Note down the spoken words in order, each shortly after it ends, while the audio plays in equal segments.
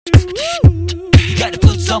You gotta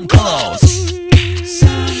put some clothes. You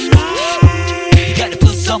gotta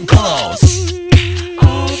put some clothes. You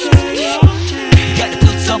gotta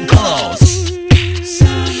put some clothes.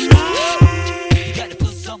 You gotta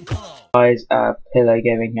put some clothes. Guys, Pillow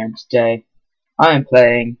Gaming here, and today I am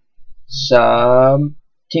playing some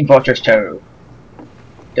Team Fortress 2.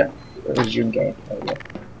 Done. Resume game. There we go.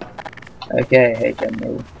 Okay, hey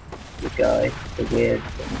General, the guy, the weird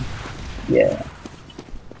thing. Yeah.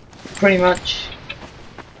 Pretty much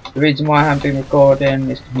the reason why I haven't been recording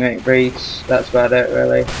is community breeds. That's about it,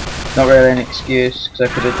 really. Not really an excuse, because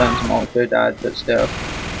I could have done some old good ads, but still,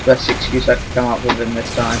 the best excuse I could come up with in this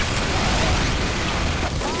time.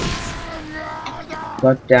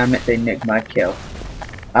 God damn it, they nicked my kill.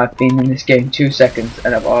 I've been in this game 2 seconds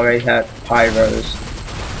and I've already had pyros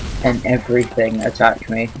and everything attack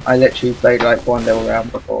me. I literally played like one little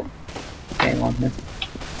round before came on here.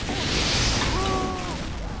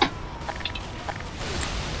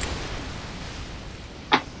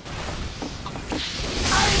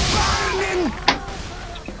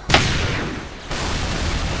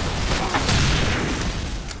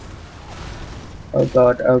 Oh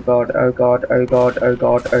god, oh god, oh god, oh god, oh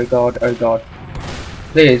god, oh god, oh god.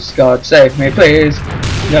 Please, God, save me, please!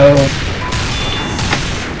 No!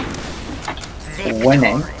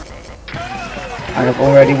 Winning? I have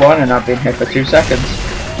already won and I've been here for 2 seconds.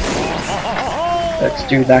 Let's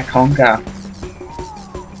do that conga.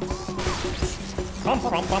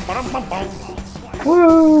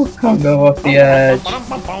 Woo! Can't go off the edge.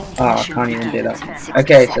 Oh, I can't even do that.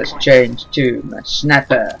 Okay, so let's change to my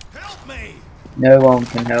snapper. No one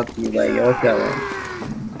can help you where you're going.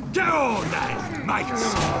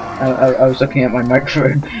 I was looking at my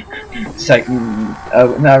microphone. It's like,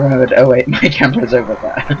 oh, now I remembered, oh wait, my camera's over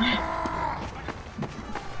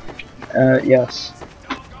there. Yes.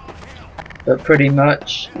 But pretty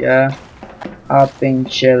much, yeah, I've been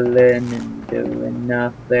chilling and doing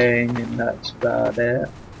nothing, and that's about it.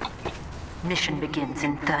 Mission begins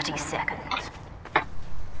in 30 seconds.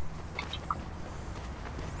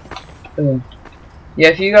 Yeah,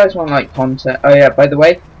 if you guys want like content, oh yeah, by the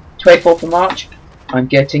way, 24th of March, I'm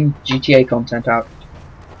getting GTA content out.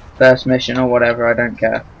 First mission or whatever, I don't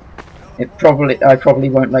care. I probably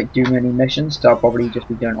won't like do many missions, so I'll probably just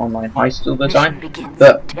be doing online heists all the time.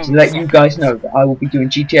 But to let you guys know that I will be doing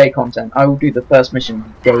GTA content, I will do the first mission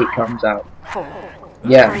the day it comes out.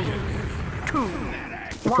 Yeah.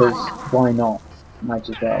 Because why not? Might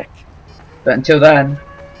as well. But until then,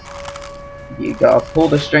 you gotta pull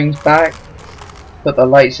the strings back, put the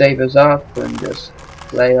lightsabers up, and just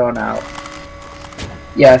play on out.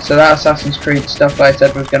 Yeah, so that Assassin's Creed stuff that I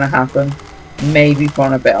said was going to happen, maybe put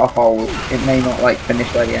on a bit of hold. It may not like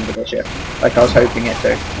finish by the end of this year, like I was hoping it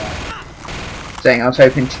to. Saying I was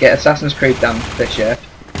hoping to get Assassin's Creed done this year,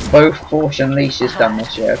 both Force Unleashed is done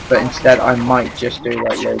this year, but instead I might just do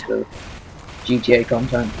like loads of GTA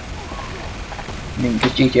content. I mean,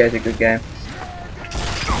 because GTA is a good game.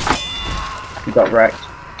 You got wrecked.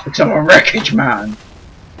 Because I'm a wreckage man.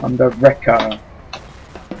 I'm the wrecker. I'm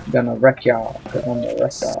gonna wreck ya. Cause I'm the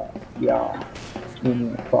wrecker. Yeah.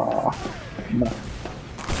 No.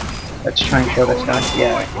 Let's try and kill this guy.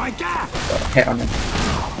 Yeah. Got a hit on him.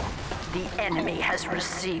 The enemy has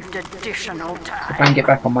received additional time. If I can get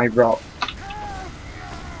back on my rock.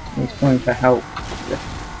 He's calling for help.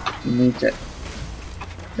 He needs it.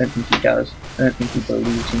 I don't think he does. I don't think he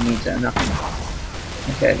believes he needs it enough.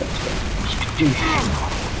 Okay, let's go.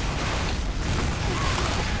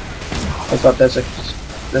 Oh god, there's a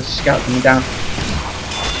scout coming down.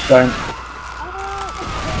 Going.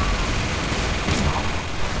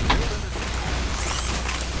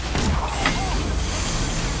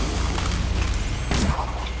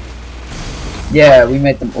 Yeah, we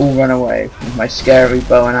made them all run away with my scary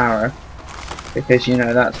bow and arrow. Because, you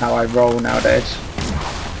know, that's how I roll nowadays.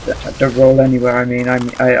 To roll anywhere, I mean,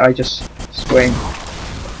 I just swing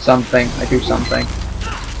something, I do something.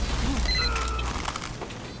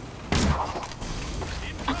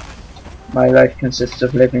 My life consists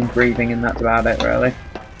of living, breathing, and that's about it, really.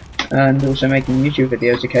 And also making YouTube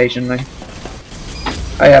videos occasionally.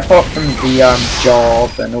 Oh yeah, apart from the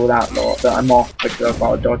job and all that lot, that I'm off because I've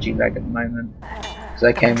got a dodgy leg at the moment. So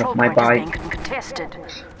I came off my bike.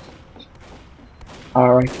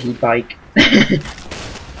 R.I.P. bike.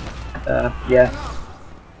 Yeah.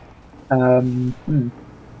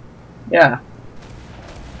 Yeah.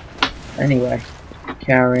 Anyway,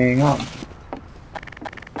 carrying on.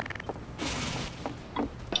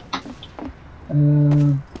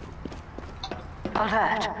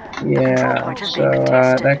 Yeah, so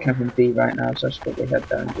they're camping B right now, so I should probably head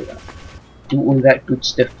down and do that. Do all that good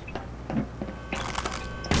stuff.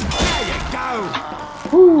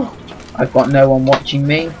 Whew. I've got no one watching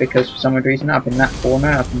me because for some reason up in that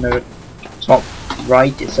corner, up in the top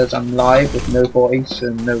right, it says I'm live with no voice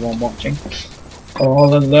and no one watching.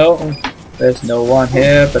 All alone, there's no one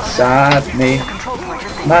here beside me.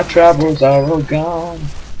 My troubles are all gone.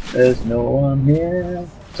 There's no one here.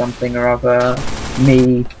 Something or other.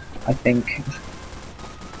 Me, I think.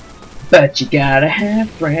 But you gotta have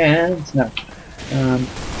friends. No.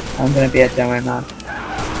 I'm gonna be a demo man.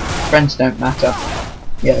 Friends don't matter.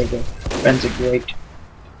 Yeah, they do. Friends are great.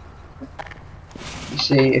 You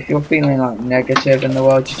see, if you're feeling like negative in the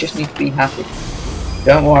world, you just need to be happy.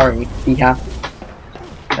 Don't worry, be happy.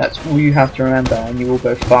 That's all you have to remember, and you will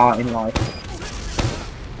go far in life.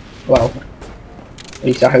 Well, at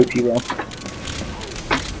least I hope you will.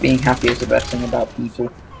 Being happy is the best thing about people.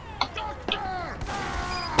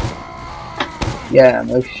 Yeah,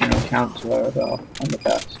 emotional counselor as well. I'm the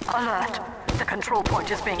best. Alert! The control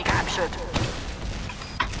point is being captured.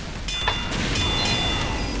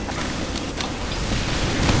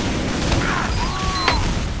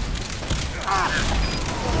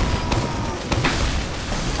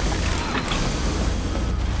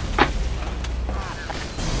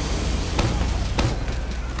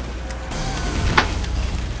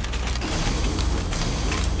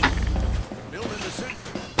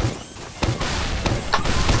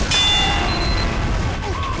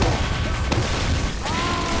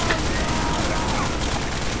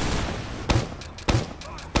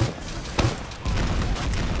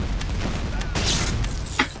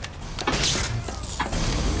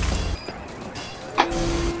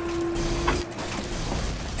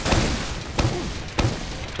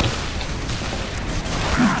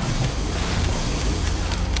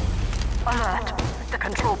 Alert! The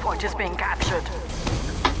control point is being captured.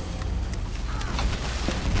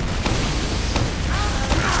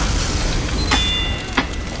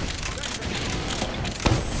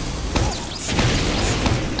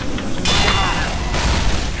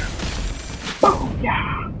 Oh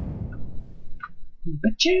yeah!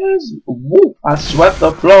 Bitches! Woo! I swept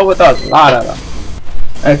the floor with a lot of them.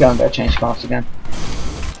 Okay, I'm gonna change class again.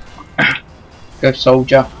 Go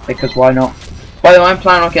soldier, because why not? By the way, I'm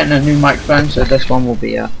planning on getting a new microphone, so this one will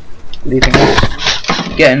be leaving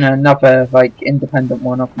off. Getting another like independent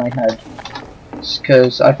one off my head,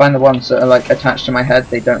 because I find the ones that are like attached to my head,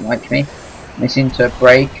 they don't like me. They seem to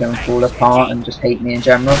break and fall apart and just hate me in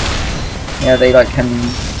general. Yeah, they like can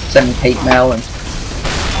send me hate mail and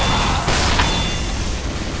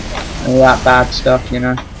all that bad stuff, you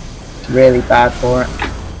know. Really bad for it.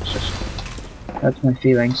 It's just hurts my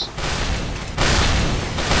feelings.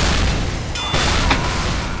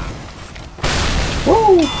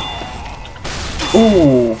 Woo!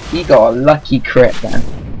 Ooh, he got a lucky crit then.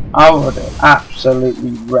 I would have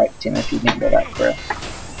absolutely wrecked him if he didn't get that crit.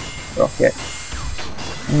 Rocket.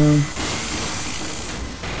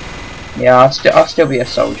 Yeah, I'll still be a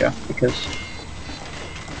soldier because.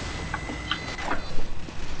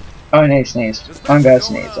 Oh, I need to sneeze. I'm going to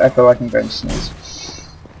sneeze. I feel like I'm going to sneeze.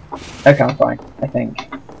 Okay, I'm fine. I think.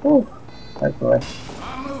 Ooh, hopefully.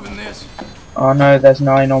 Oh no, there's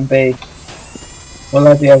 9 on B. Will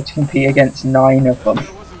I be able to compete against 9 of them?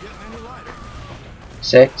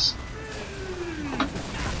 6.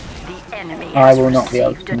 The enemy I will not be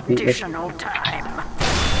able to compete with. additional time.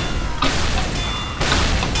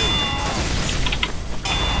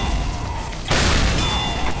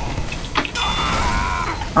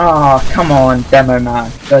 Ah, oh, come on, Demo Man.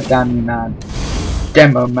 God damn you, man.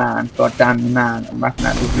 Demo Man. God damn you, man. I'm rapping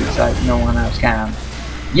at the beats like no one else can.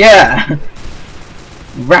 Yeah!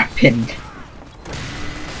 Rapping.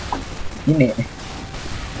 You need it.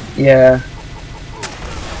 Yeah.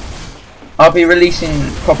 I'll be releasing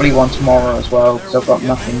probably one tomorrow as well, because I've got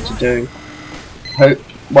nothing to do.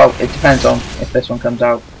 Well, it depends on if this one comes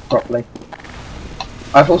out properly.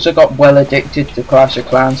 I've also got well addicted to Clash of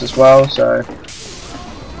Clans as well, so...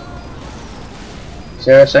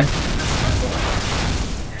 Seriously?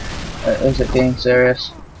 Is it being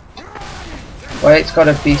serious? Well, it's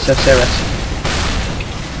gotta be so serious.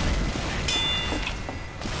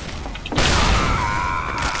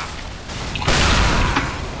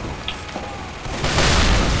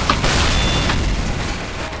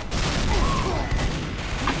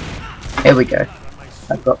 Here we go.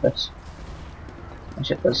 I've got this. I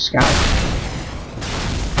should put a scout.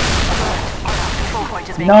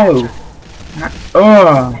 No!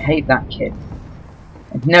 Oh, I hate that kid.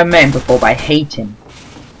 I've never met him before, but I hate him.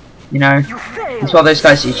 You know? It's one of those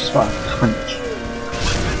guys you just want to punch.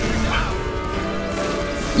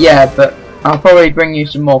 Yeah, but I'll probably bring you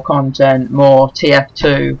some more content, more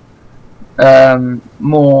TF2,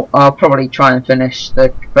 more. I'll probably try and finish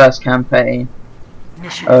the first campaign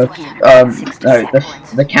Mission of begins in 60 no,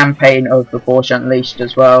 seconds. the campaign of the Porsche Unleashed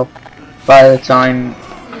as well. By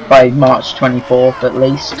March 24th at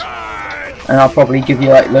least, and I'll probably give you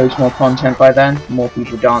like loads more content by then. More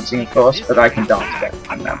people dancing, of course, but I can dance better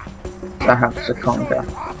than them. So I have to conquer.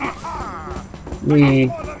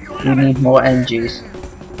 We need more NGs.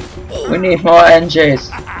 We need more NGs.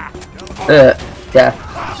 Death.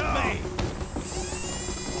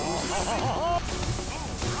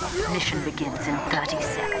 Mission begins in 30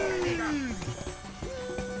 seconds.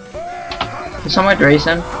 For some odd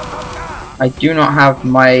reason, I do not have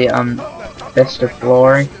my Fist of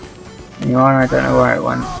Glory. Anyone? I don't know where it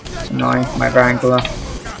went. It's annoying. My Wrangler.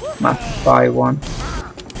 Must buy one.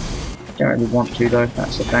 Don't really want to though.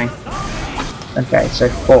 That's the thing. Okay, so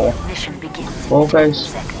 4. Mission begins 4 in 10 goes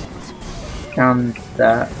seconds. down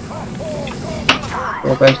there.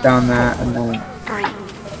 4 goes down there, and then 3,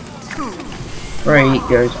 2, 3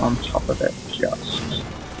 goes on top of it. Just.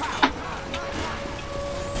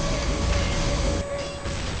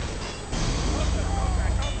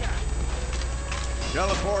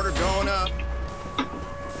 Teleporter going up.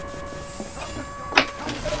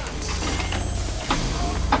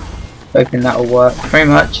 Hoping that'll work. Pretty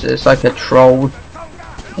much, it's like a troll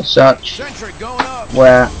as such, Sentry going up.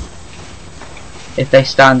 where if they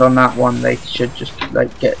stand on that one, they should just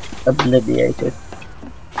like get obliterated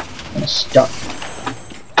and stuck.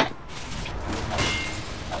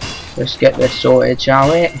 Let's get this sorted,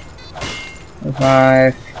 shall we?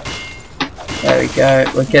 5. There we go.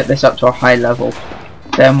 We'll get this up to a high level.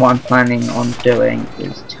 Then what I'm planning on doing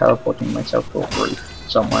is teleporting myself to a roof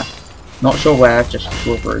somewhere. Not sure where, just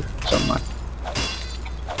to a roof somewhere.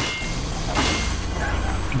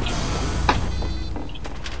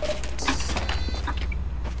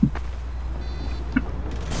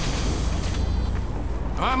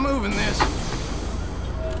 I'm moving this.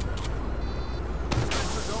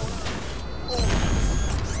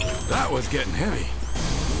 That was getting heavy.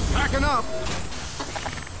 Packing up.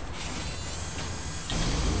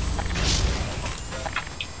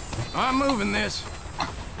 I'm moving this.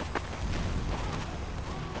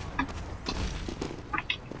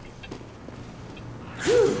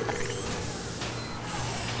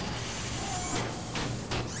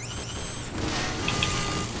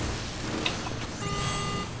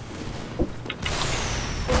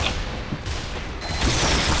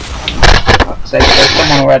 So there's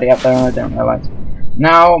someone already up there and I don't realise.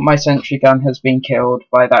 Now my sentry gun has been killed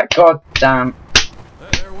by that goddamn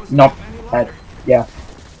knob head. Yeah.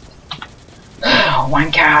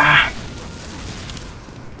 Wanker!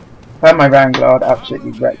 If I had my Wrangler, I'd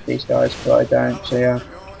absolutely wreck these guys, but I don't, so yeah.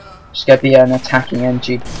 Just gonna be an attacking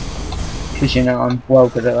NG. Because you know I'm well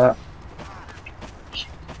good at that.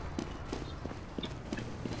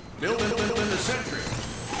 Building the sentry.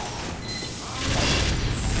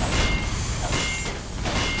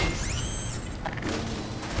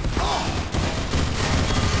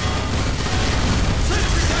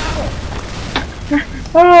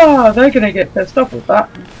 Oh, they're gonna get pissed off with that.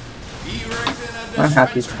 I'm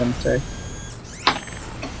happy for them too.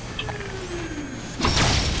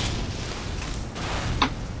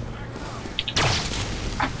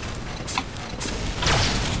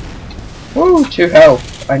 Woo, 2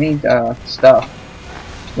 health. I need stuff.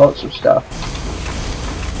 Lots of stuff.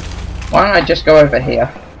 Why don't I just go over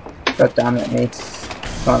here? God damn it, me.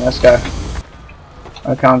 Come on, let's go.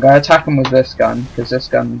 Okay, I'm gonna attack him with this gun, because this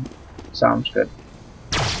gun sounds good.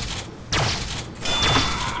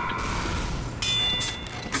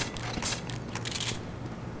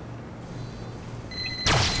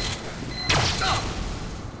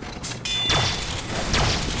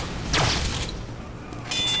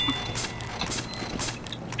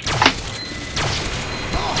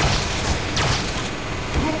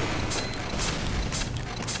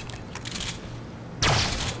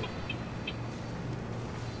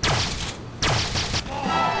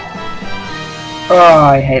 Oh,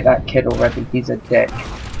 I hate that kid already. He's a dick.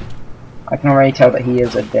 I can already tell that he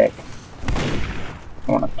is a dick.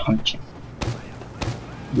 I want to punch him.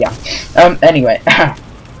 Yeah. Anyway.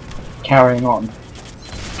 Carrying on.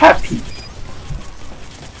 Happy.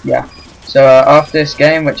 Yeah. So, after this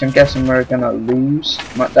game, which I'm guessing we're gonna lose,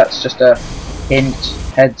 that's just a hint,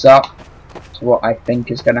 heads up, to what I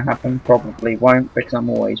think is gonna happen. Probably won't, because I'm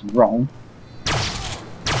always wrong.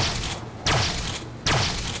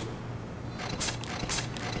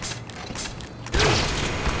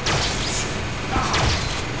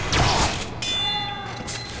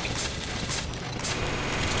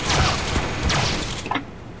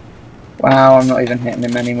 Wow, I'm not even hitting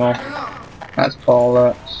him anymore. That's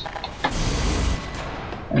bollocks.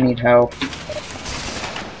 I need help.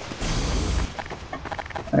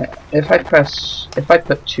 If I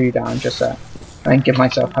put 2 down, just so I can give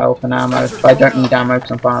myself health and ammo. But I don't need ammo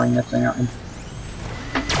because I'm firing this thing at them.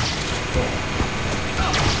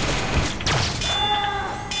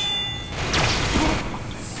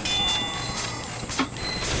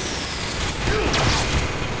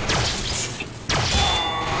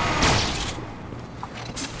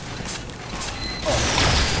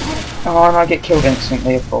 Oh, and I get killed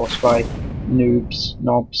instantly, of course, by noobs,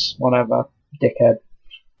 knobs, whatever, dickhead.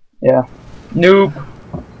 Yeah, noob.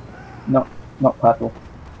 Not paddle,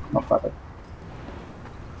 not paddle.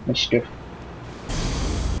 Mischief.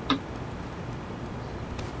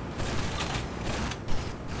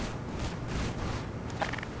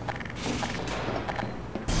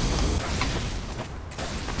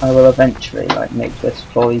 I will eventually like make this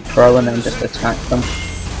fully pro and then just attack them.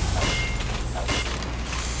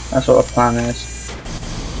 That's what the plan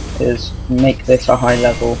is make this a high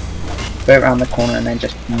level, go around the corner and then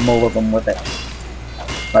just maul them with it.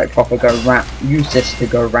 Like proper use this to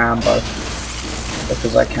go Rambo,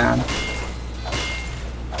 because I can.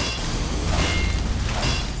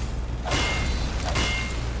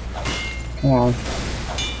 Come on.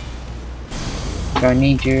 So I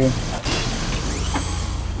need you.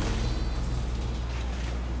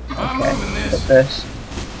 Okay, put this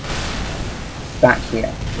back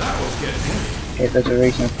here. Okay, there's a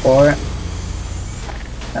reason for it.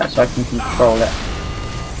 That's so I can control it.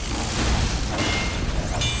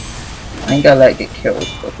 I ain't gonna let it get killed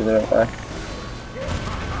because of it though.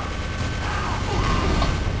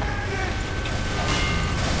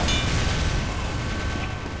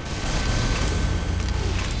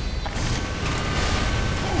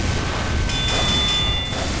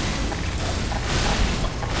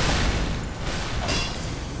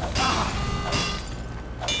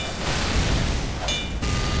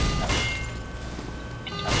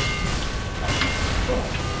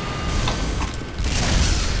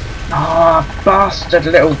 Ah, bastard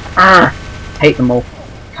little. Hate them all.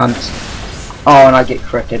 Cunts. Oh, and I get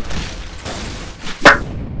critted.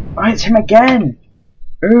 Oh, it's him again!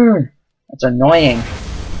 That's annoying.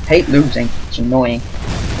 Hate losing. It's annoying.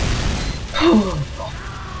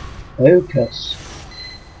 Focus.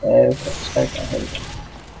 Focus. Okay,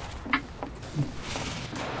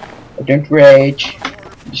 I don't rage.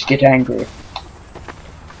 I just get angry.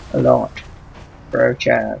 A lot. Throw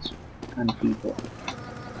chairs and people.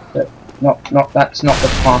 But that's not the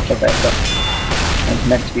part of it that I'm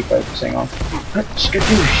meant to be focusing on.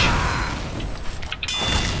 Skadoosh!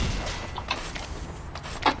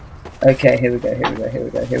 Okay, here we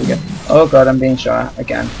go. Oh god, I'm being shot at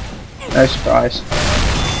again. No surprise.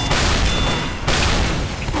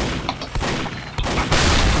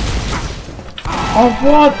 Oh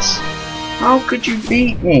what? How could you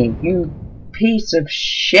beat me, you piece of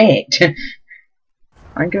shit?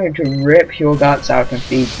 I'm going to rip your guts out and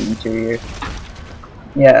feed them to you.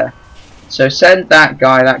 Yeah. So send that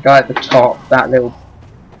guy at the top, that little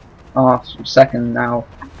arse second now,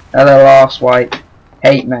 that little arse white,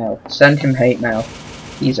 hate mail. Send him hate mail.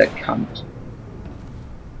 He's a cunt.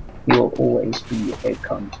 He will always be a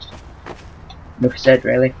cunt. Enough said,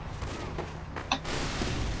 really.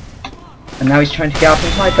 And now he's trying to get up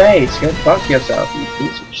into my base. Go fuck yourself, you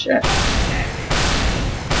piece of shit.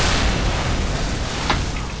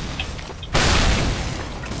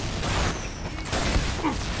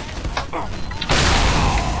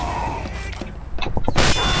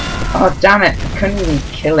 Oh damn it! I couldn't even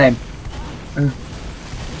kill him.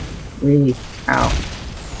 Really? Ow.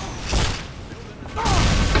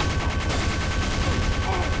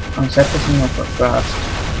 I'll set this thing up first.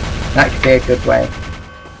 That could be a good way.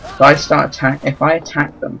 If I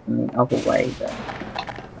attack them from the other way, then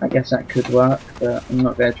I guess that could work. But I'm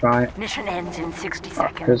not gonna try it. Mission ends in 60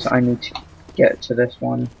 seconds. Because I need to get to this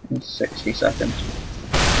one in 60 seconds.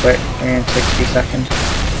 Wait, in 60 seconds.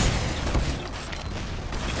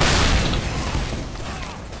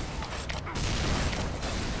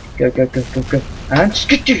 Go. And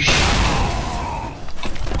skadoosh!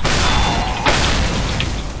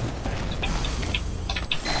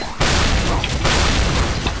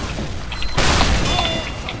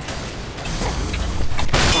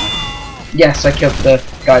 Yes, I killed the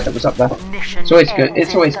guy that was up there. It's always good.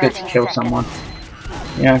 It's always good to kill someone.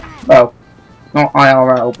 You know, well, not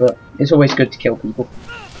IRL, but it's always good to kill people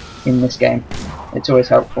in this game. It's always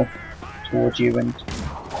helpful towards you and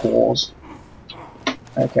cause.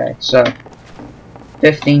 Okay, so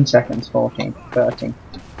 15 seconds, 14, 13,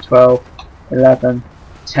 12, 11,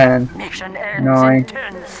 10, 9,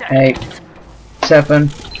 8, 7,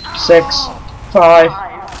 6,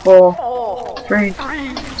 5, 4, 3,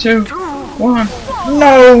 2, 1.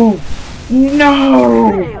 No!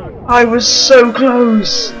 No! I was so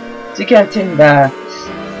close to getting there.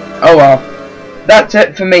 Oh well. That's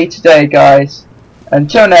it for me today, guys.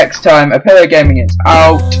 Until next time, Apollo Gaming is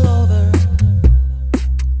out.